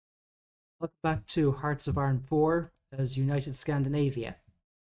Welcome back to Hearts of Iron 4 as United Scandinavia.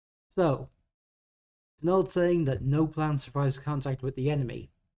 So, it's an old saying that no plan survives contact with the enemy.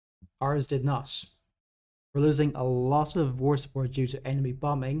 Ours did not. We're losing a lot of war support due to enemy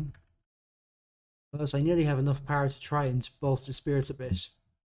bombing, but I nearly have enough power to try and bolster spirits a bit.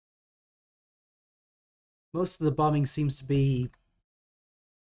 Most of the bombing seems to be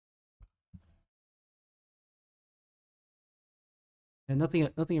and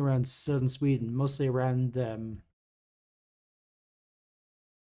nothing around southern Sweden, mostly around the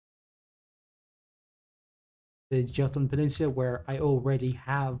Jutland Peninsula, where I already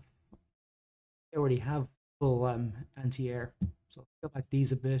have full anti-air. So I'll go back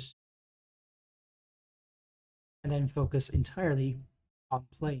these a bit, and then focus entirely on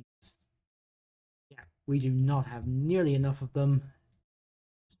planes. Yeah, we do not have nearly enough of them.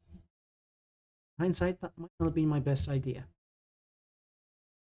 In hindsight, that might not have been my best idea.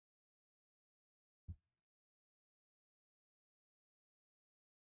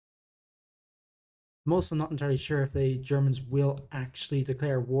 I'm also not entirely sure if the Germans will actually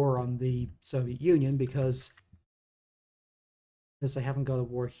declare war on the Soviet Union because they haven't got a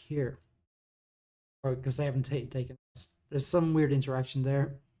war here. Or because they haven't taken us. There's some weird interaction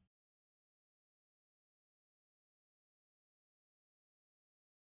there.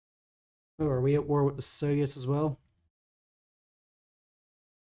 Oh, are we at war with the Soviets as well?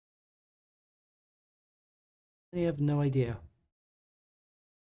 I have no idea.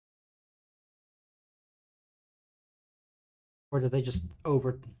 Or did they just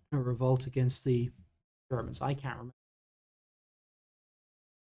revolt against the Germans? I can't remember.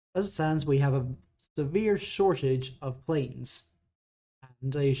 As it stands, we have a severe shortage of planes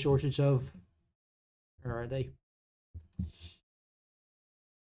and a shortage of, where are they?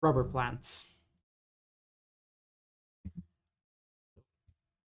 Rubber plants.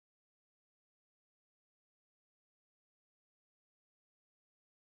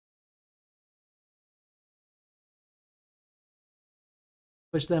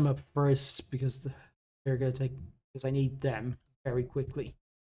 Push them up first because they're going to take, because I need them very quickly.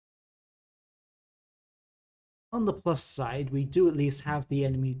 On the plus side, we do at least have the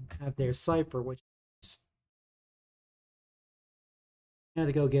enemy have their cipher, which is now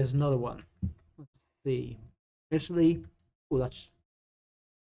to go get another one. Let's see. Initially, oh, that's.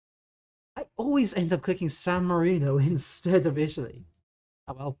 I always end up clicking San Marino instead of Italy.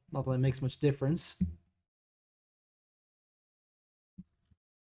 Oh well, not that it makes much difference.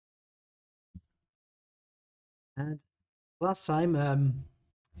 And last time,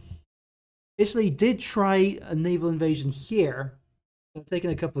 Italy did try a naval invasion here. So I've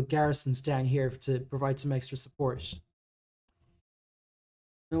taken a couple of garrisons down here to provide some extra support.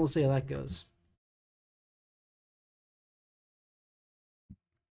 And we'll see how that goes.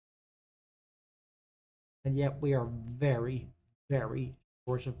 And yet we are very, very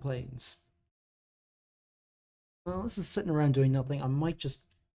short of planes. Well, this is sitting around doing nothing. I might just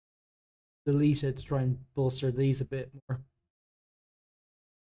delete it to try and bolster these a bit more.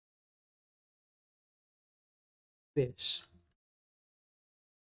 Because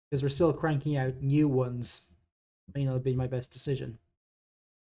we're still cranking out new ones. May not have been my best decision.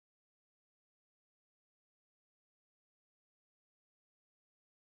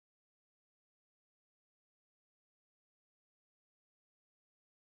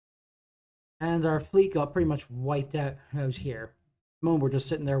 And our fleet got pretty much wiped out here. At the moment, we're just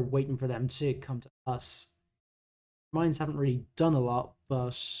sitting there waiting for them to come to us. Mines haven't really done a lot,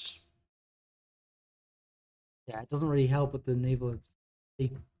 but yeah, it doesn't really help with the naval.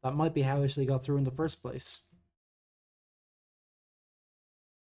 That might be how Italy got through in the first place.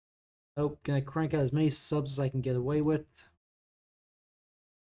 Oh, gonna crank out as many subs as I can get away with.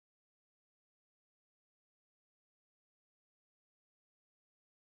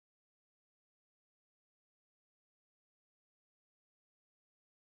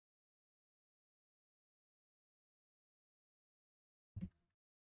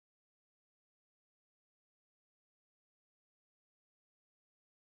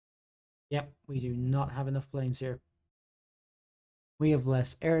 Yep, we do not have enough planes here. We have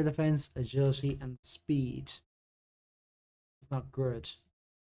less air defense, agility, and speed. It's not good.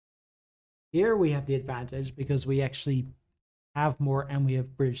 Here we have the advantage because we actually have more and we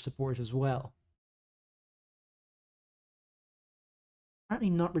have bridge support as well.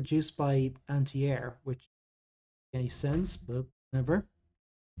 Apparently not reduced by anti-air, which makes any sense, but never.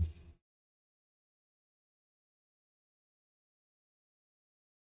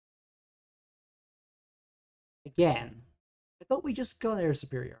 Again, I thought we just got air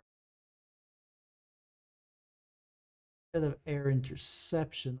superior. Instead of air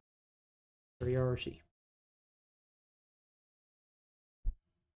interception. superiority.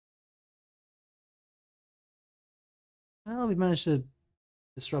 Well, we managed to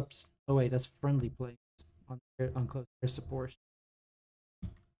disrupt. Oh wait, that's friendly planes on close air support.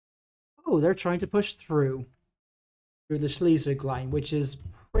 Oh, they're trying to push through the Schleswig line, which is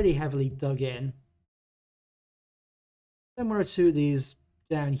pretty heavily dug in. Similar to these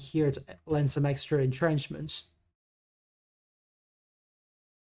down here to lend some extra entrenchment.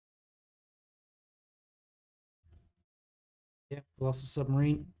 Yeah, lost a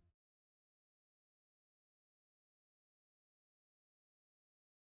submarine.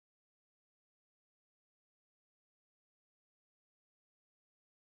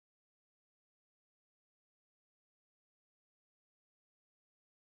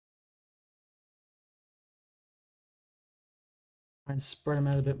 Try and spread them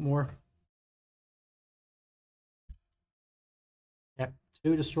out a bit more. Yep,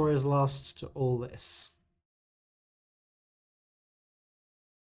 2 destroyers lost to all this.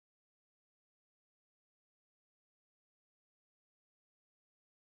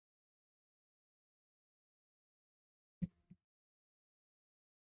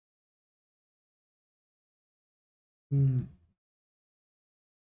 Hmm.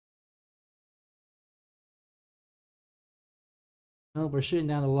 Well, we're shooting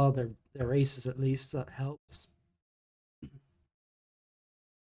down a lot of their aces at least. That helps.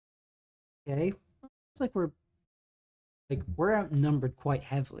 Okay, looks like we're outnumbered quite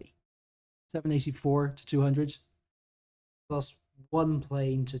heavily. 784 to 200. Lost 1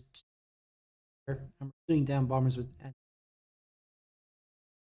 plane to 2. And we're shooting down bombers with.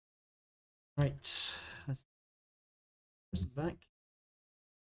 Right, let's push them back.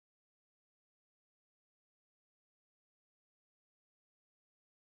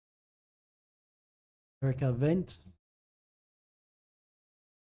 America vent.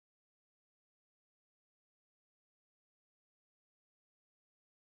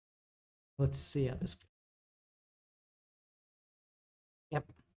 Let's see how this goes. Yep,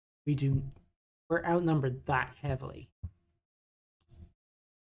 we do. We're outnumbered that heavily.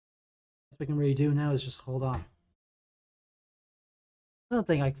 What we can really do now is just hold on. Another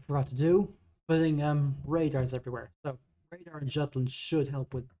thing I forgot to do, putting radars everywhere. So radar in Jutland should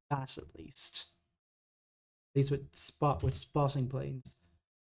help with that at least. At least with spotting planes.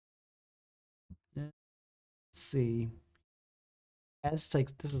 Let's see. S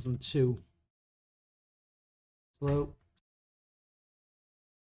takes this isn't too slow.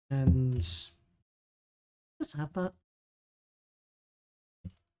 And just have that.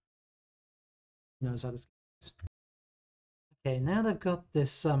 Knows how this goes. Okay, now they've got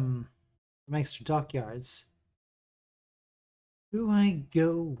this some extra dockyards. Who do I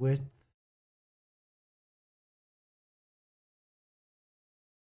go with?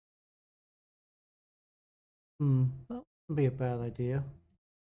 That wouldn't be a bad idea.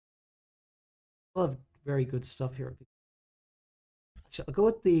 I have very good stuff here. Actually, I'll go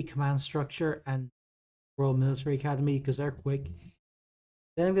with the command structure and Royal Military Academy because they're quick.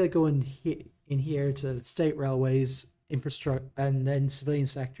 Then I'm gonna go in here to state railways, infrastructure, and then civilian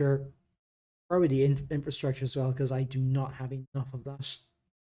sector. Probably the infrastructure as well because I do not have enough of that.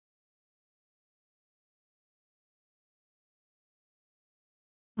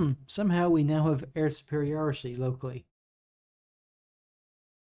 Somehow we now have air superiority locally.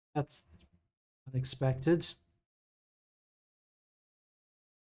 That's unexpected.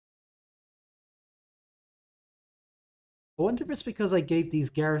 I wonder if it's because I gave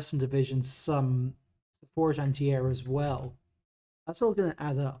these garrison divisions some support anti-air as well. That's all going to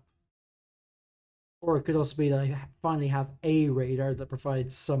add up. Or it could also be that I finally have a radar that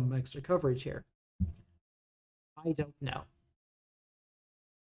provides some extra coverage here. I don't know.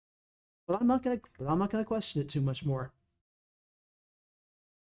 But I'm not gonna question it too much more.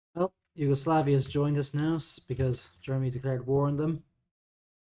 Well, Yugoslavia has joined us now because Germany declared war on them.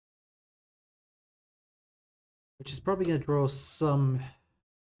 Which is probably going to draw some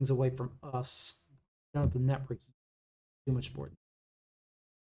things away from us. Not the network too much more.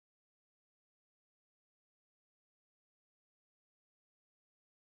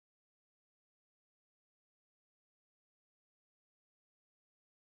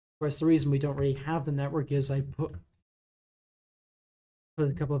 Of course, the reason we don't really have the network is I put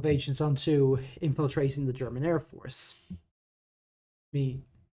a couple of agents onto infiltrating the German Air Force. Me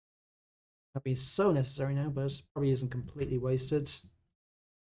not being so necessary now, but it probably isn't completely wasted.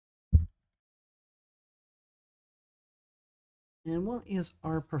 And what is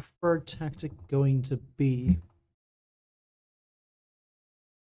our preferred tactic going to be?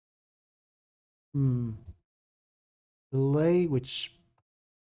 Delay, which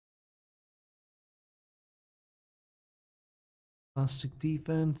Plastic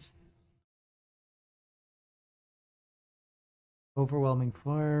defense. Overwhelming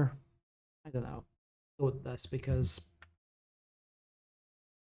fire. I don't know. Go with this because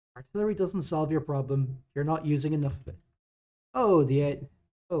artillery doesn't solve your problem. You're not using enough of it. Oh,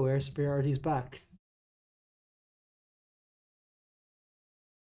 oh, air superiority's back.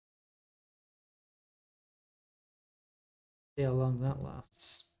 See how long that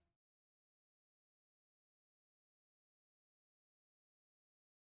lasts.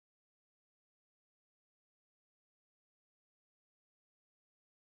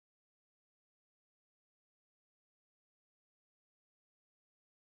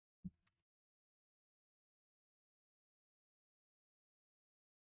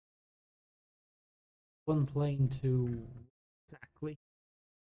 One plane to exactly.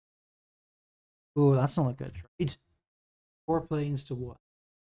 Oh, that's not a good trade. 4 planes to one.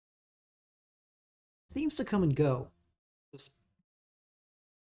 Seems to come and go. Just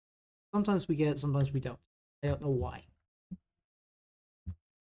sometimes we get it, sometimes we don't. I don't know why.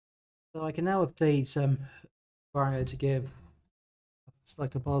 So I can now update Varna to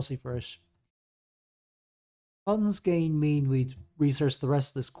select a policy first. Funds gain mean we'd research the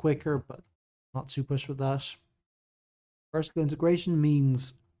rest of this quicker, but not too pushed with that. Vertical integration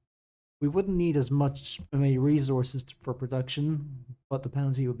means we wouldn't need as many resources for production, but the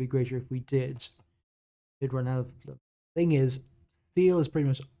penalty would be greater if we did. Did run out of them. Thing is, steel is pretty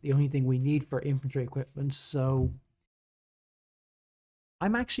much the only thing we need for infantry equipment, so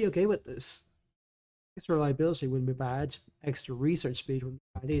I'm actually okay with this. Extra reliability wouldn't be bad. Extra research speed wouldn't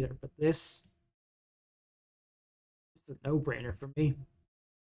be bad either, but this is a no-brainer for me.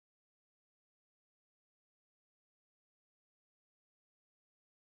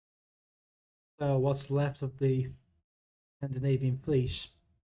 So what's left of the Scandinavian fleet?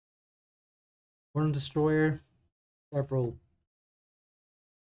 One destroyer, several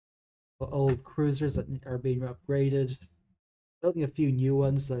old cruisers that are being upgraded, building a few new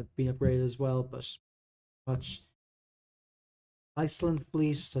ones that have been upgraded as well, but much Iceland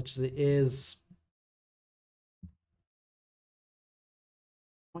fleet, such as it is,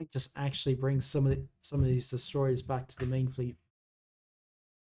 might just actually bring some of these destroyers back to the main fleet.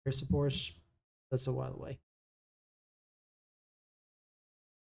 Air support, that's a while away.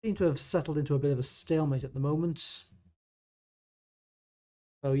 Seem to have settled into a bit of a stalemate at the moment.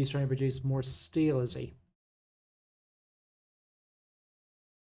 So he's trying to produce more steel, is he?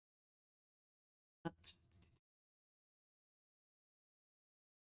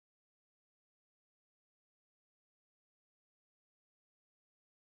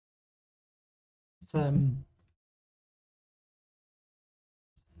 It's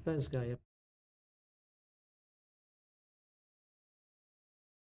Fez guy up.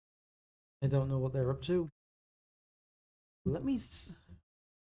 I don't know what they're up to. Let me.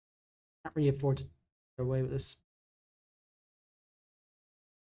 Can't really afford to get away with this.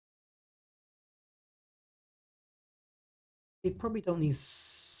 They probably don't need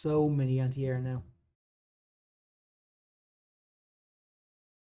so many anti-air now.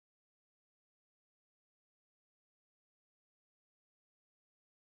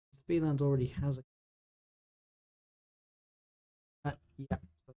 Speedland already has a. Yeah,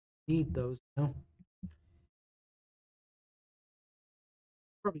 so need those now.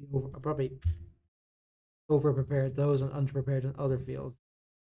 Probably over prepared those and underprepared in other fields.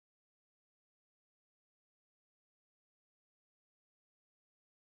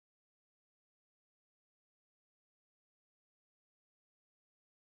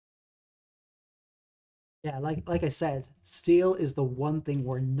 Yeah, like I said, steel is the one thing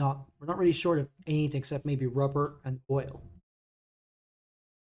we're not really short of anything except maybe rubber and oil.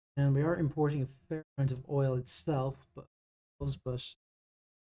 And we are importing a fair amount of oil itself, but we're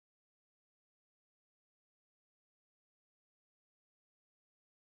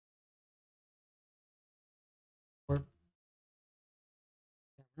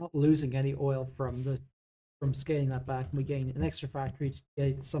not losing any oil from scaling that back, and we gain an extra factory to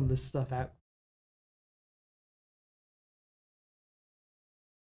get some of this stuff out.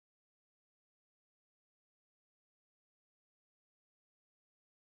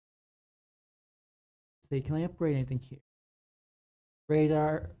 See, can I upgrade anything here?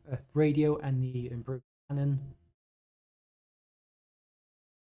 Radar, radio, and the improved cannon.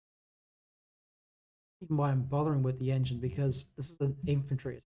 Even why I'm bothering with the engine, because this is an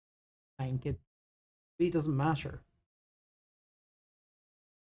infantry tank. It really doesn't matter.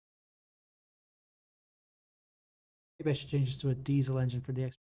 Maybe I should change this to a diesel engine for the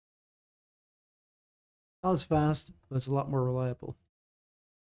extra. Not as fast, but it's a lot more reliable.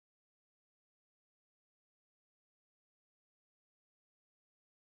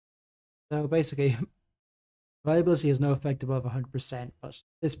 So basically, viability has no effect above 100%, but at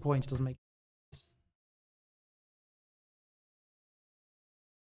this point it doesn't make sense.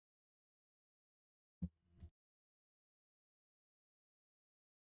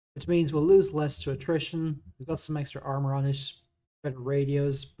 Which means we'll lose less to attrition. We've got some extra armor on it, better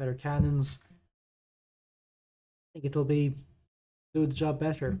radios, better cannons. I think it'll be do the job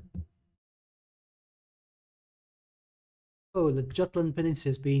better. Oh, the Jutland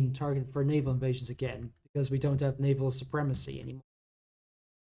Peninsula is being targeted for naval invasions again because we don't have naval supremacy anymore.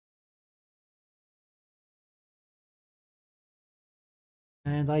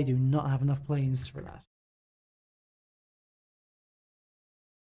 And I do not have enough planes for that.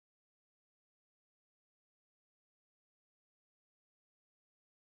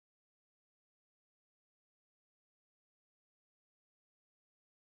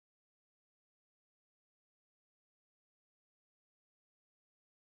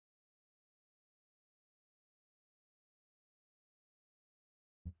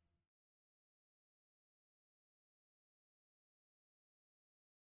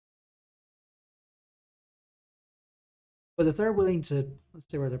 But if they're willing to, let's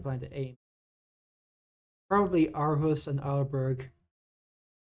see where they're planning to aim. Probably Aarhus and Aalborg.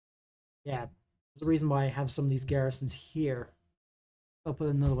 Yeah, there's the reason why I have some of these garrisons here. I'll put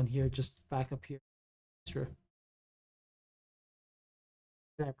another one here, just back up here. Sure.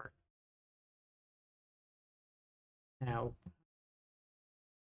 Whatever. Now,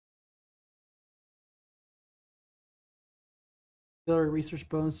 auxiliary research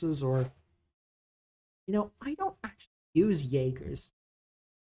bonuses, or I don't actually use Jaegers.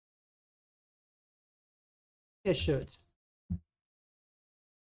 I should.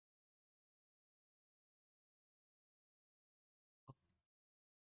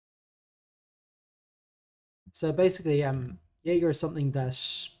 So basically, Jaeger is something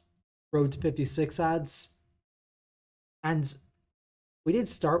that Road to 56 adds, and we did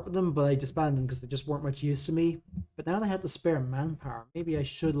start with them, but I disbanded them because they just weren't much use to me. But now they have the spare manpower. Maybe I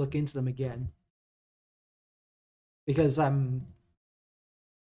should look into them again. Because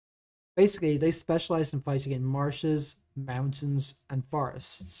basically they specialize in fighting in marshes, mountains, and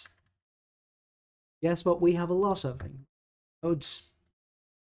forests. Guess what we have a lot of? Roads.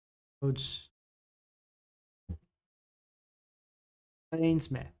 Roads.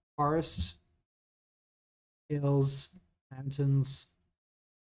 Plainsmith. Forest. Hills. Mountains.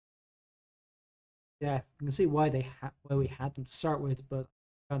 Yeah, you can see why we had them to start with, but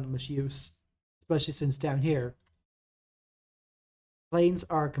found them much use, especially since down here plains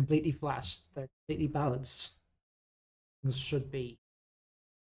are completely flat. They're completely balanced. This should be.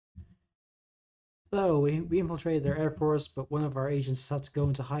 So we infiltrated their air force, but one of our agents had to go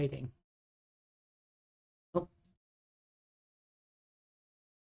into hiding. Oh,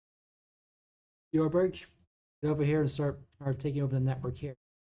 Jorberg, get over here and start taking over the network here.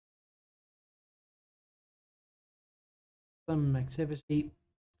 Some activity.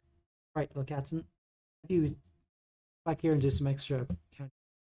 Right, look at it. If you back here and do some extra count.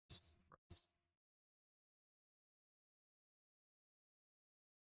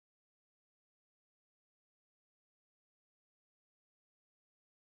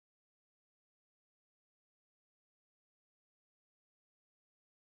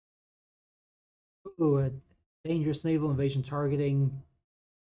 Ooh, a dangerous naval invasion targeting.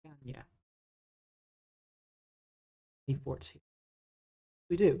 Yeah, A14.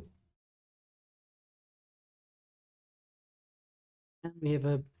 We do. And we have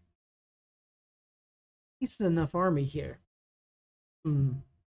a decent enough army here. Hmm.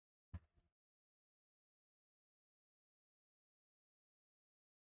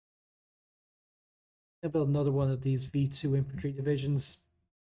 I'll build another one of these V2 infantry divisions.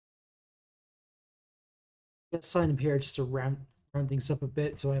 Let's sign them here just to round things up a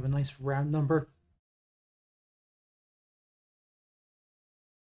bit so I have a nice round number.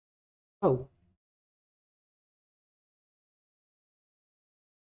 Oh.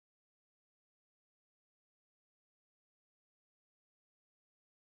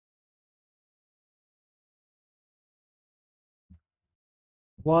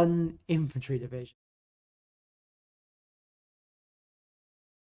 One infantry division.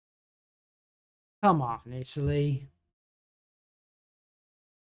 Come on, Italy.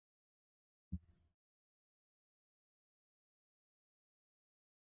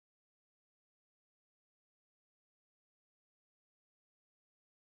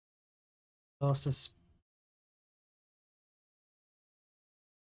 Lost us.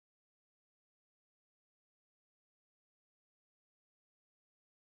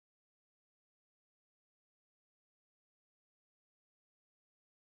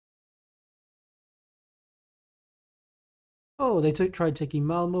 Oh, they tried taking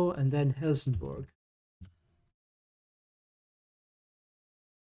Malmo and then Helsingborg.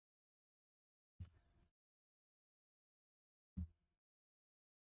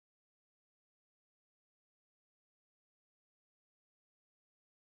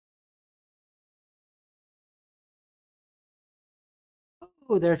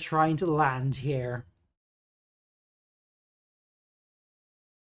 Oh, they're trying to land here.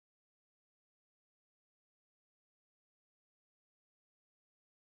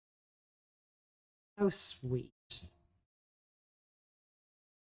 How sweet.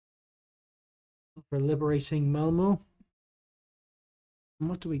 For liberating Malmo. And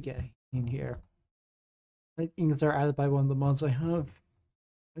what do we get in here? I think they're added by one of the mods I have.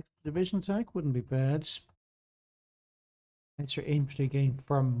 Division attack wouldn't be bad. Extra infantry gain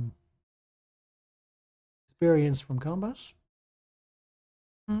from experience from combat.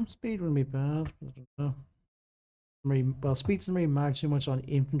 Speed wouldn't be bad. Well, speed doesn't really matter too much on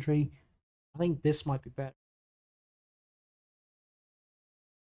infantry. I think this might be better.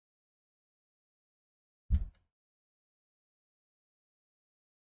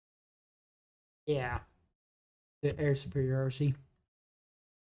 Yeah. The air superiority.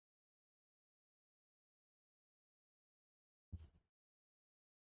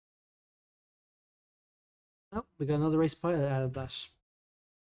 Oh, we got another race pilot out of that.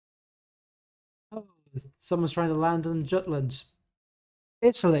 Oh, someone's trying to land on Jutland.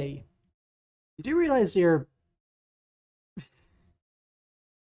 Italy. You do realize you're...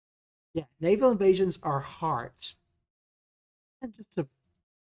 Yeah, naval invasions are hard. And just to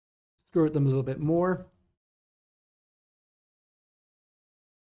screw at them a little bit more,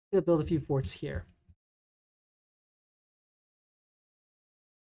 we'll build a few forts here.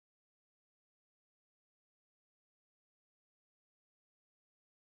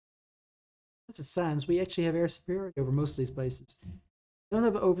 As it stands, we actually have air superiority over most of these places. We don't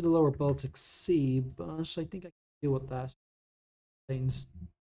have it over the lower Baltic Sea, but I think I can deal with that. Things.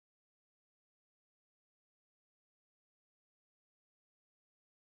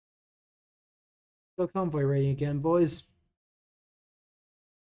 Go convoy raiding again, boys.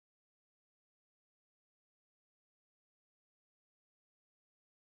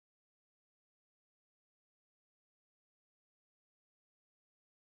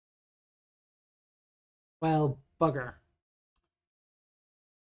 Well, bugger.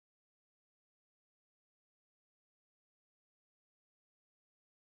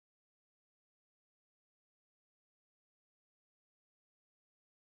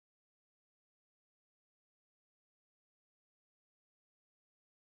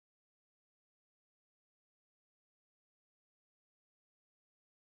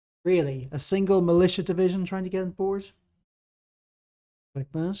 Really? A single militia division trying to get on board?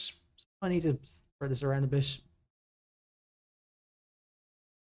 Like that? So I need to spread this around a bit.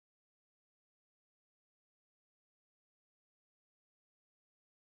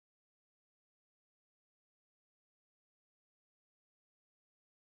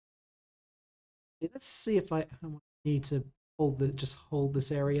 Okay, let's see if I need to just hold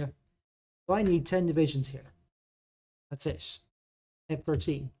this area. So I need 10 divisions here. That's it. I have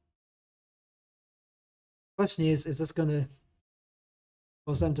 13. Question is this going to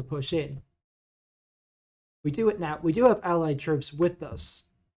cause them to push in? We do it now. We do have allied troops with us,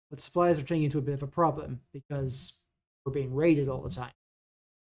 but supplies are turning into a bit of a problem because we're being raided all the time.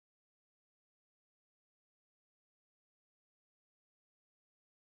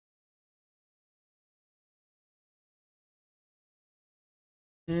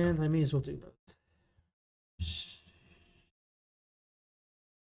 And I may as well do both.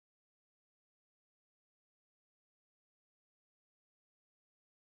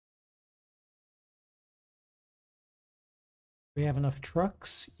 We have enough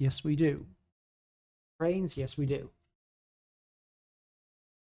trucks? Yes, we do. Trains? Yes, we do.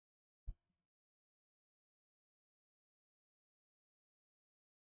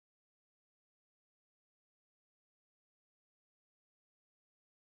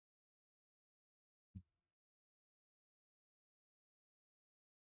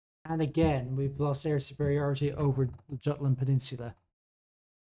 And again, we've lost air superiority over the Jutland Peninsula.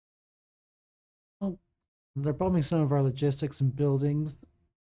 Well, they're bombing some of our logistics and buildings,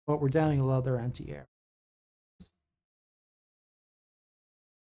 but we're downing a lot of their anti-air.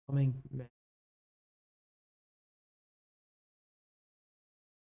 Bombing.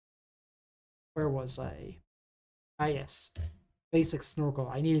 Where was I? Ah, yes. Basic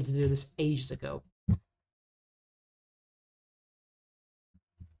snorkel. I needed to do this ages ago.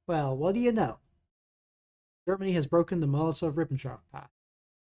 Well, what do you know? Germany has broken the Molotov-Ribbentrop Pact.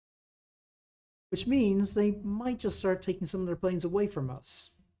 which means they might just start taking some of their planes away from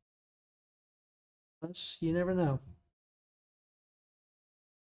us. But you never know.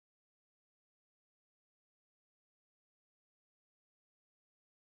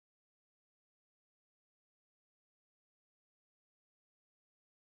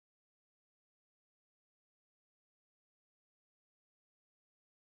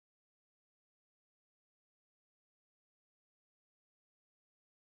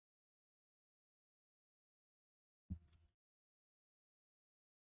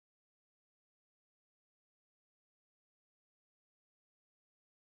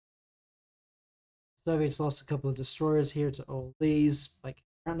 Soviets lost a couple of destroyers here to all these. Like,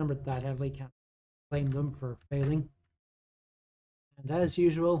 outnumbered that heavily, can't blame them for failing. And as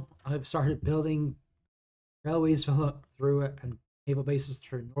usual, I've started building railways through it and naval bases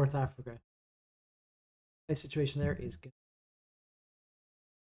through North Africa. The situation there is good.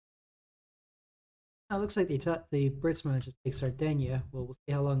 Now, it looks like the Brits managed to take Sardinia. Well, we'll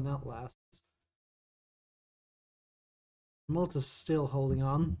see how long that lasts. Malta's still holding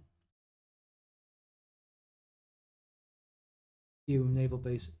on. Few naval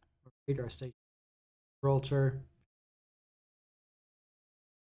bases, radar stations, Gibraltar,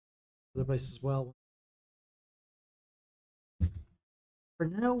 other places as well. For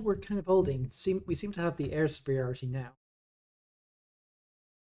now, we're kind of holding. We seem to have the air superiority now.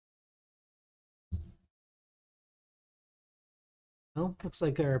 Well, looks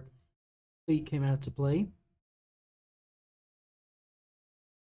like our fleet came out to play. Of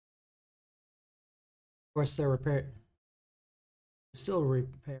course, they're still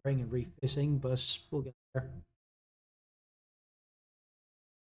repairing and refitting, but we'll get there.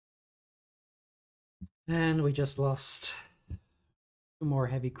 And we just lost 2 more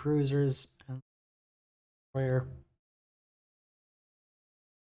heavy cruisers and where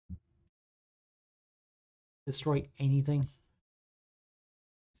destroy anything.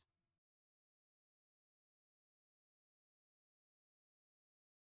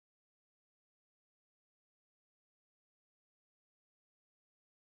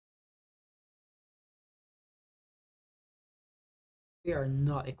 We are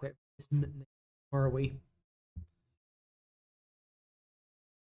not equipped for this, are we?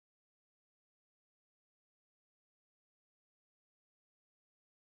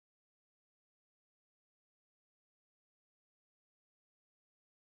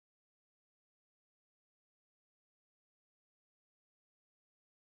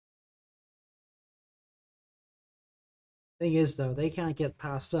 Thing is, though, they can't get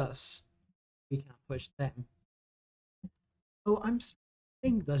past us. We can't push them. Oh, I'm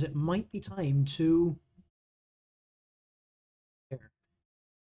thinking that it might be time to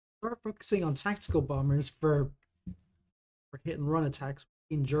start focusing on tactical bombers for hit and run attacks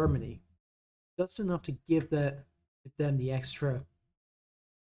in Germany. Just enough to give them the extra.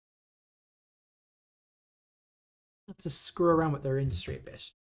 Have to screw around with their industry a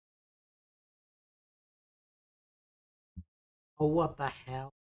bit. Oh, what the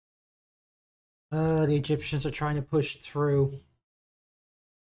hell? The Egyptians are trying to push through.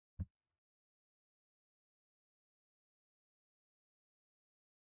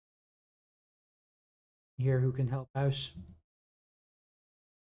 Here, who can help out?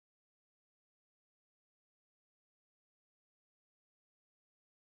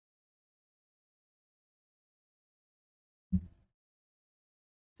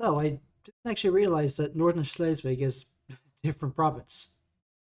 So, I didn't actually realize that Northern Schleswig is a different province.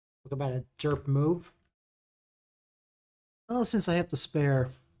 Talk about a derp move. Well, since I have to spare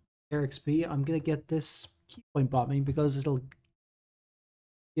air XP, I'm gonna get this key point bombing because it'll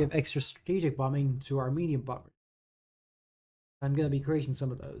give extra strategic bombing to our medium bombers. I'm gonna be creating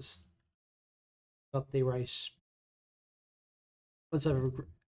some of those. Got the right. Let's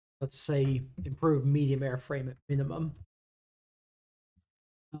say improve medium airframe at minimum.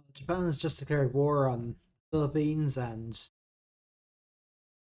 Japan has just declared war on the Philippines and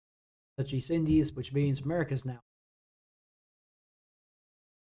the East Indies, which means America's now.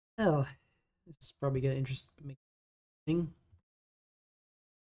 Well, this is probably gonna interesting.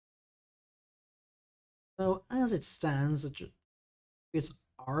 So as it stands, it's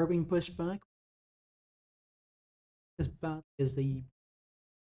are being pushed back. As bad as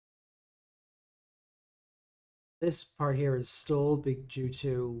this part here is stalled due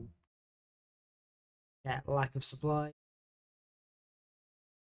to lack of supply.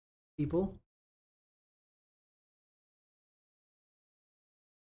 People.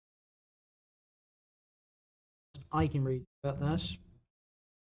 I can read about that.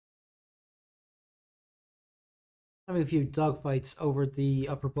 Having a few dogfights over the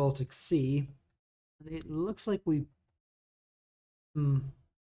upper Baltic Sea. And it looks like we...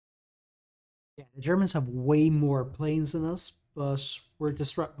 Yeah, the Germans have way more planes than us, but we're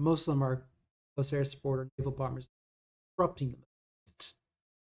most of them are close air support or naval bombers, disrupting them.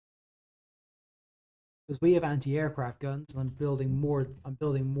 Because we have anti-aircraft guns, and I'm building more. I'm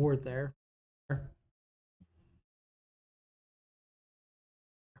building more there.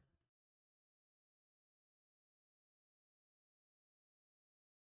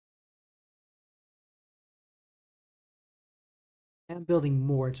 I'm building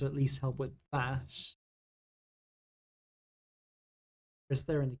more to at least help with that. Just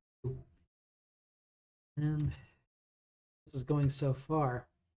there in the queue. And this is going so far.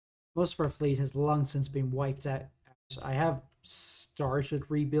 Most of our fleet has long since been wiped out. I have started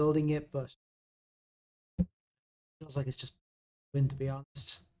rebuilding it, but it feels like it's just win, to be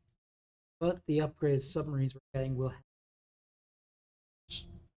honest. But the upgraded submarines we're getting will help.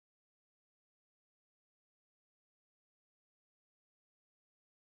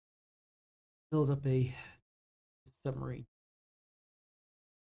 Build up a submarine.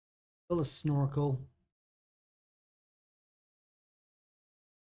 Build a snorkel.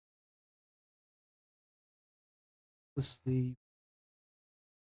 This the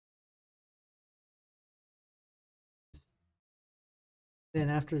then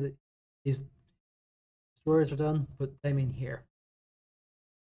after these destroyers are done, put them in here.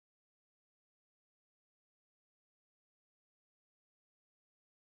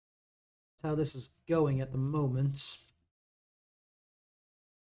 That's how this is going at the moment.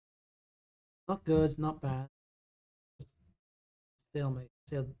 Not good, not bad. Stalemate.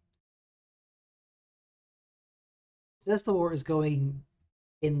 Says the war is going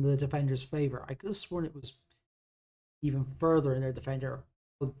in the defender's favor. I could have sworn it was even further in their defender,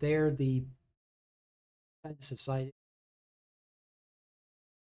 but they're the defensive side.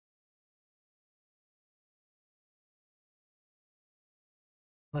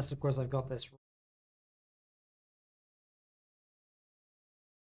 Unless, of course, I've got this.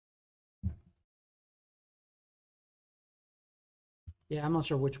 Yeah, I'm not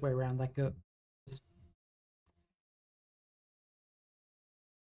sure which way around that goes.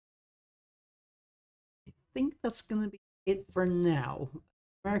 I think that's going to be it for now.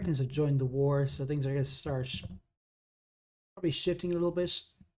 Americans have joined the war, so things are going to start probably shifting a little bit.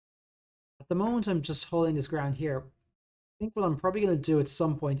 At the moment, I'm just holding this ground here. I think what I'm probably going to do at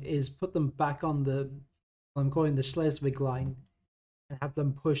some point is put them back on the, I'm calling the Schleswig line, and have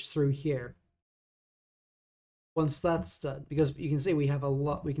them push through here. Once that's done, because you can see we have a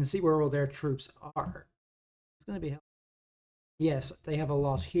lot, we can see where all their troops are. It's going to be helpful. Yes, they have a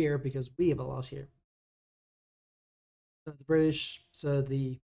lot here because we have a lot here. So the British, so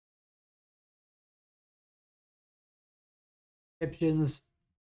the Egyptians,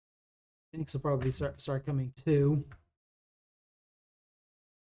 I think will probably start coming too.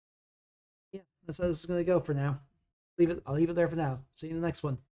 Yeah, that's how this is going to go for now. I'll leave it there for now. See you in the next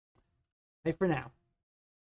one. Bye for now.